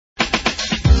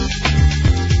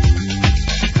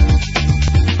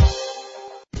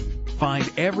Find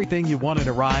everything you want in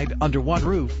a ride under one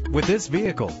roof with this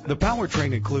vehicle. The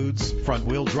powertrain includes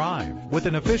front-wheel drive with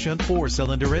an efficient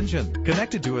 4-cylinder engine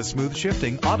connected to a smooth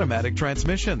shifting automatic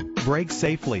transmission. Brake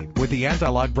safely with the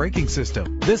anti-lock braking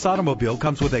system. This automobile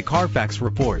comes with a Carfax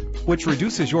report, which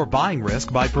reduces your buying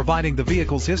risk by providing the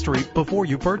vehicle's history before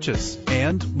you purchase.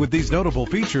 And with these notable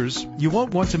features, you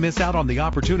won't want to miss out on the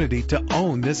opportunity to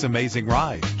own this amazing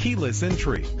ride. Keyless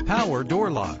entry, power door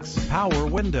locks, power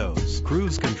windows,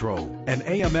 cruise control, an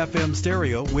AM/FM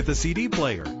stereo with a CD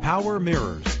player, power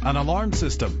mirrors, an alarm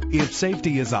system. If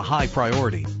safety is a high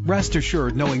priority, rest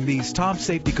assured knowing these top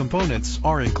safety components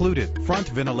are included. Front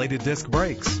ventilated disc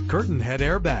brakes, curtain head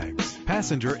airbags,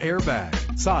 passenger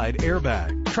airbag, side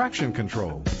airbag, traction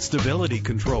control, stability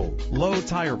control, low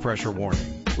tire pressure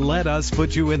warning. Let us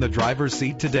put you in the driver's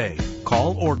seat today.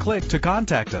 Call or click to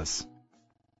contact us.